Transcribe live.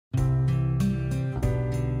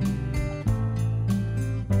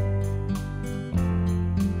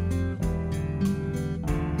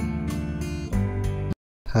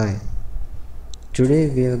Hi, today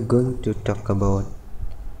we are going to talk about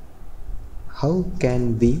how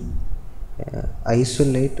can we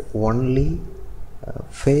isolate only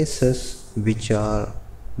faces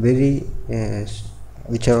very uh,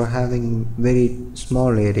 which are having very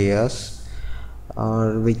small areas,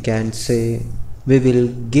 or we can say we will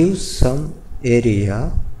give some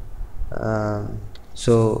area.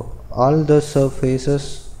 So all the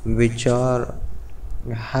surfaces which are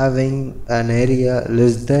having an area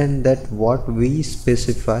less than that what we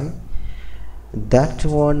specify, that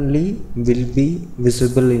only will be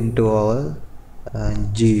visible into our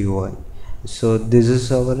GUI. So this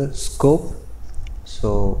is our scope.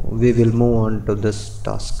 So we will move on to this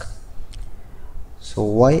task. So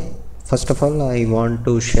why, first of all, I want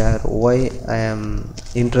to share why I am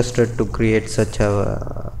interested to create such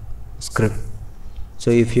a script. So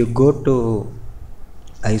if you go to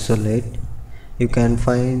Isolate, you can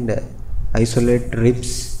find isolate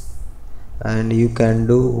ribs, and you can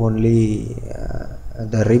do only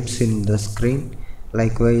the ribs in the screen.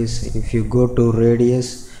 Likewise, if you go to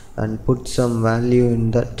radius and put some value in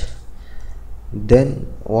that, then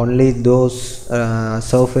only those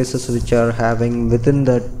surfaces which are having within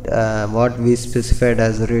that what we specified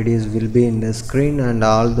as radius will be in the screen, and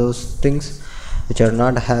all those things which are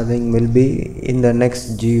not having will be in the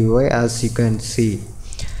next GUI, as you can see.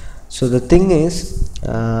 So the thing is,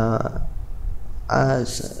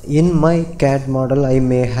 as in my CAD model I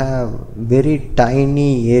may have very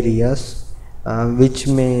tiny areas which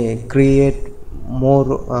may create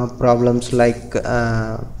more problems like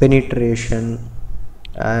penetration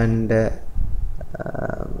and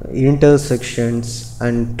intersections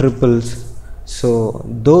and triples. So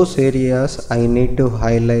those areas I need to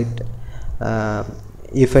highlight uh,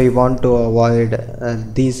 if I want to avoid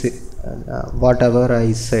these whatever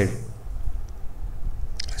I said.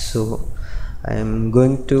 So I am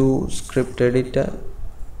going to script editor,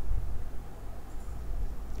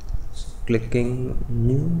 so clicking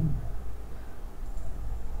new,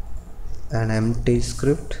 an empty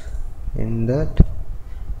script. In that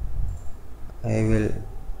I will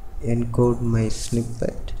encode my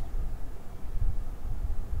snippet.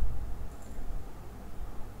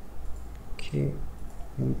 Okay,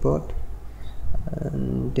 import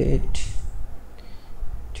and date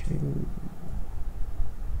to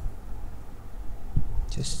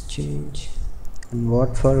just change. And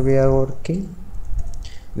what for we are working,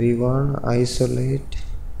 we want isolate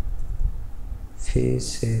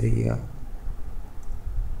face area.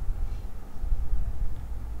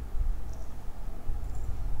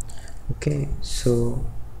 Okay, so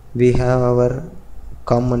we have our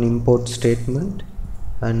common import statement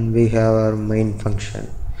and we have our main function.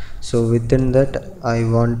 So within that I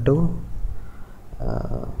want to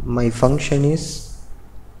my function is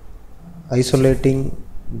isolating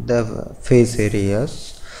the face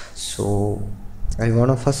areas. So I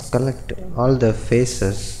want to first collect all the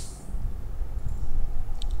faces.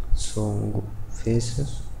 So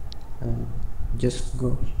faces, and just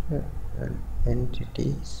go here and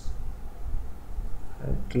entities,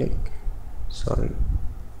 right click, sorry,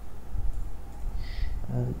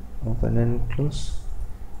 and open and close.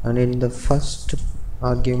 And in the first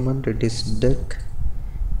argument it is deck,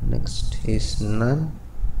 next is none,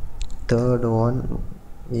 third one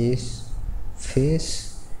is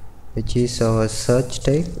face, which is our search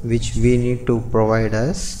type, which we need to provide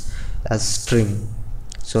as a string.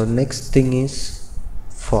 So next thing is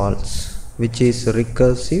false, which is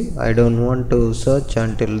recursive. I don't want to search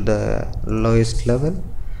until the lowest level.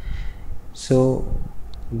 So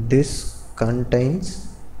this contains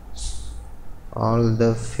all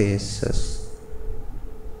the faces.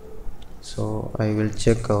 So I will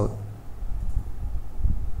check out.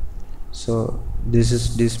 So this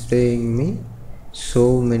is displaying me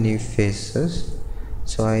so many faces.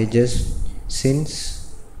 So I just,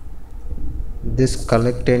 since this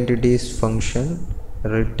collect entities function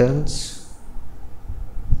returns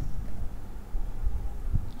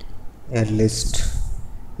a list,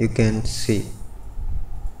 you can see,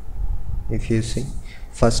 if you see,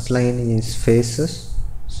 first line is faces.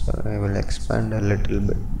 So I will expand a little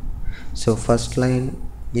bit. So first line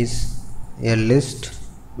is a list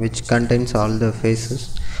which contains all the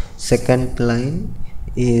faces. Second line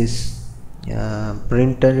is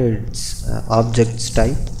printed its objects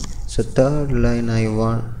type. So third line I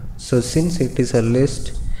want, so since it is a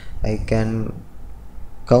list, I can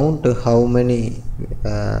count how many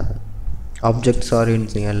objects are in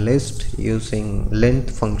a list using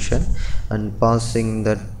length function and passing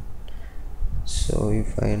that. So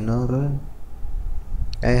if I now run,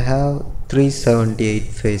 I have 378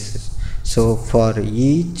 faces. So for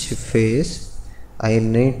each face I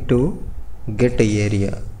need to get a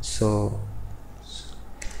area. So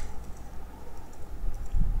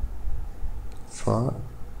for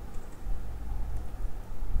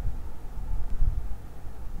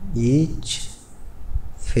each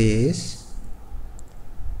face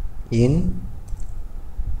in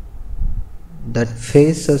that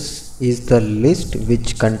faces is the list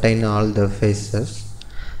which contain all the faces.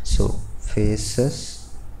 So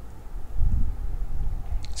faces,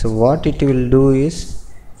 so what it will do is,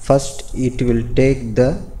 first it will take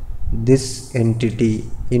this entity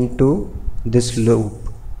into this loop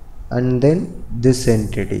and then this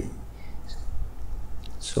entity.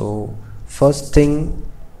 So first thing,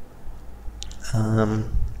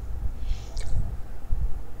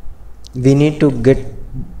 we need to get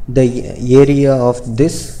the area of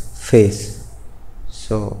this face.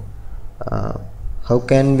 So how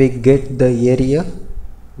can we get the area?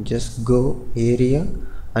 Just go area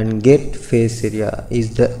and get face area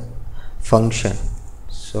is the function.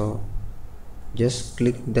 So just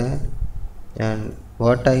click that, and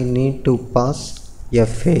what I need to pass a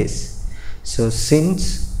face. So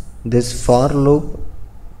since this for loop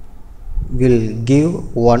will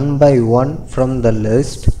give one by one from the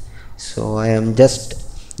list, so I am just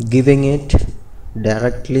giving it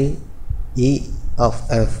directly e of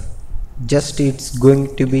f. Just it's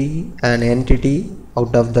going to be an entity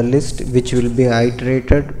out of the list which will be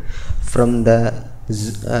iterated from the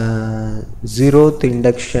zeroth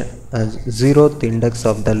index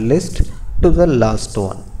of the list to the last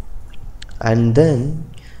one. And then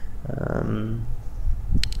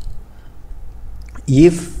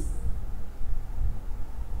if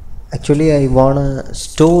actually I wanna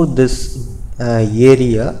store this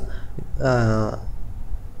area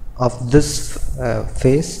of this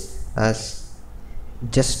face as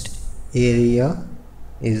just area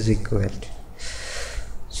is equal.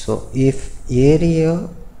 So if area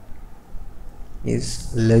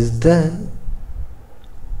is less than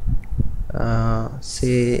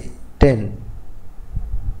say 10,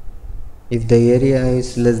 if the area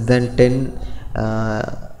is less than 10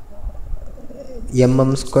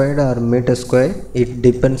 mm squared or meter square, it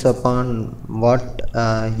depends upon what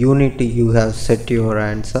unit you have set your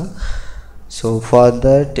answer. So for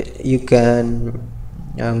that you can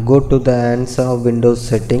go to the ANSA Windows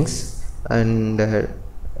settings and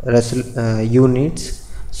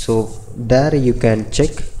units. So there you can check.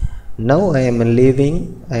 Now I am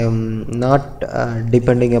leaving, I am not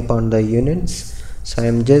depending upon the units, so I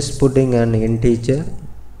am just putting an integer.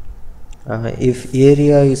 If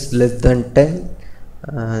area is less than 10,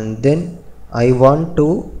 then I want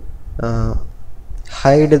to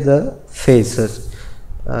hide the faces.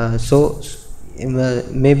 So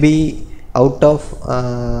maybe out of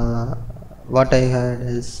what I had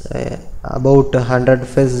is about 100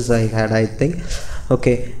 faces I had, I think.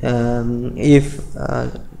 Okay, if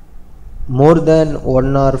more than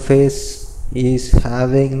one or face is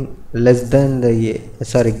having less than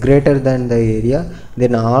the greater than the area,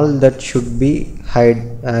 then all that should be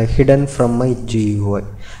hidden from my GUI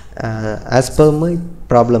as per my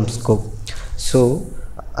problem scope. So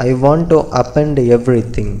I want to append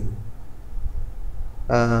everything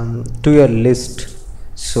to a list.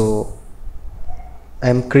 So I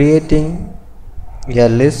am creating a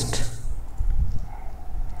list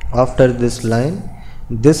after this line.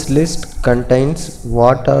 This list contains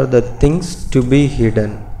what are the things to be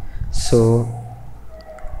hidden. So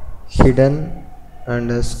hidden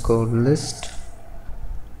underscore list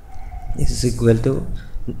is equal to,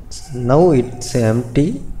 now it's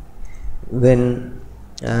empty. When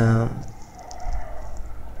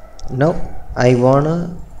now I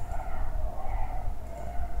wanna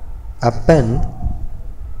append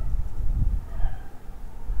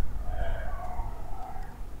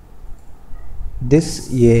this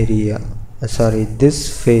area,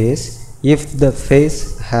 this face, if the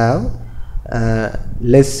face have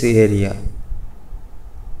less area,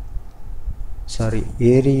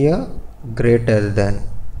 area greater than,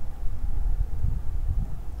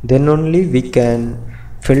 then only we can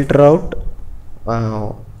filter out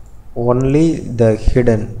only the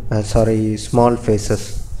hidden small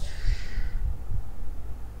faces.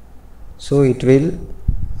 So it will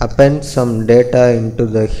append some data into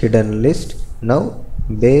the hidden list. Now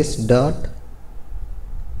base dot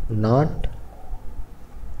not,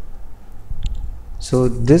 so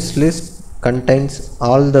this list contains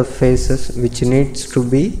all the faces which needs to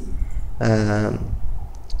be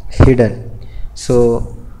hidden.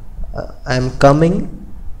 So I am coming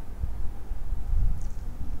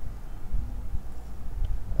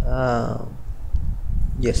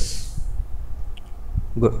yes,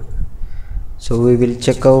 good. So we will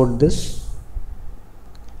check out this.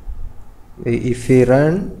 If we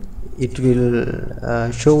run, it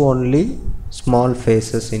will show only small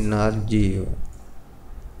faces in our GUI.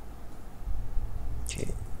 Okay.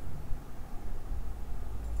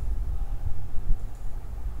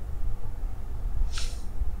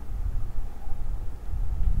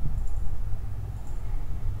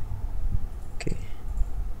 Okay,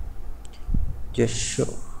 just show,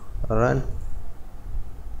 run.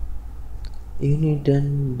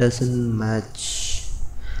 Uniden doesn't match.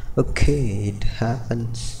 Okay, it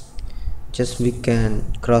happens. Just we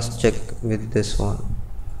can cross check with this one.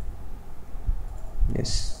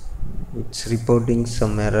 Yes, it's reporting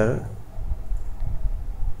some error.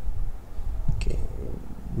 Okay,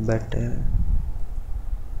 better.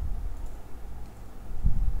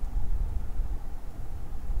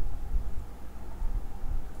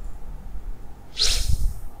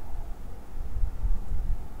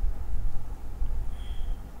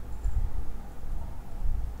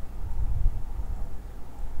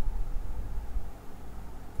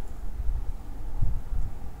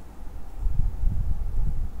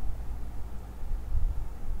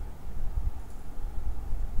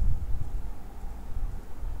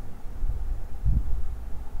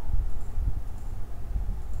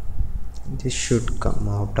 This should come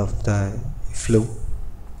out of the flow.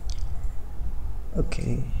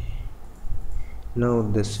 Okay, now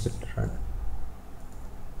this will run.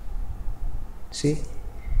 See,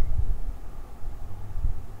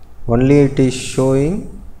 only it is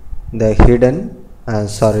showing the hidden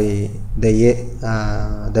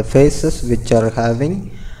the faces which are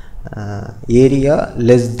having area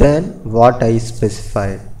less than what I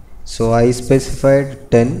specified. So I specified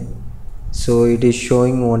 10, so it is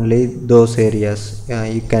showing only those areas.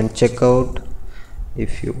 You can check out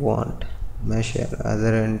if you want. Measure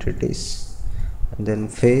other entities and then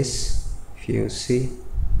face. If you see,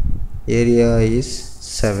 area is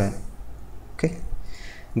 7. Okay,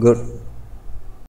 good.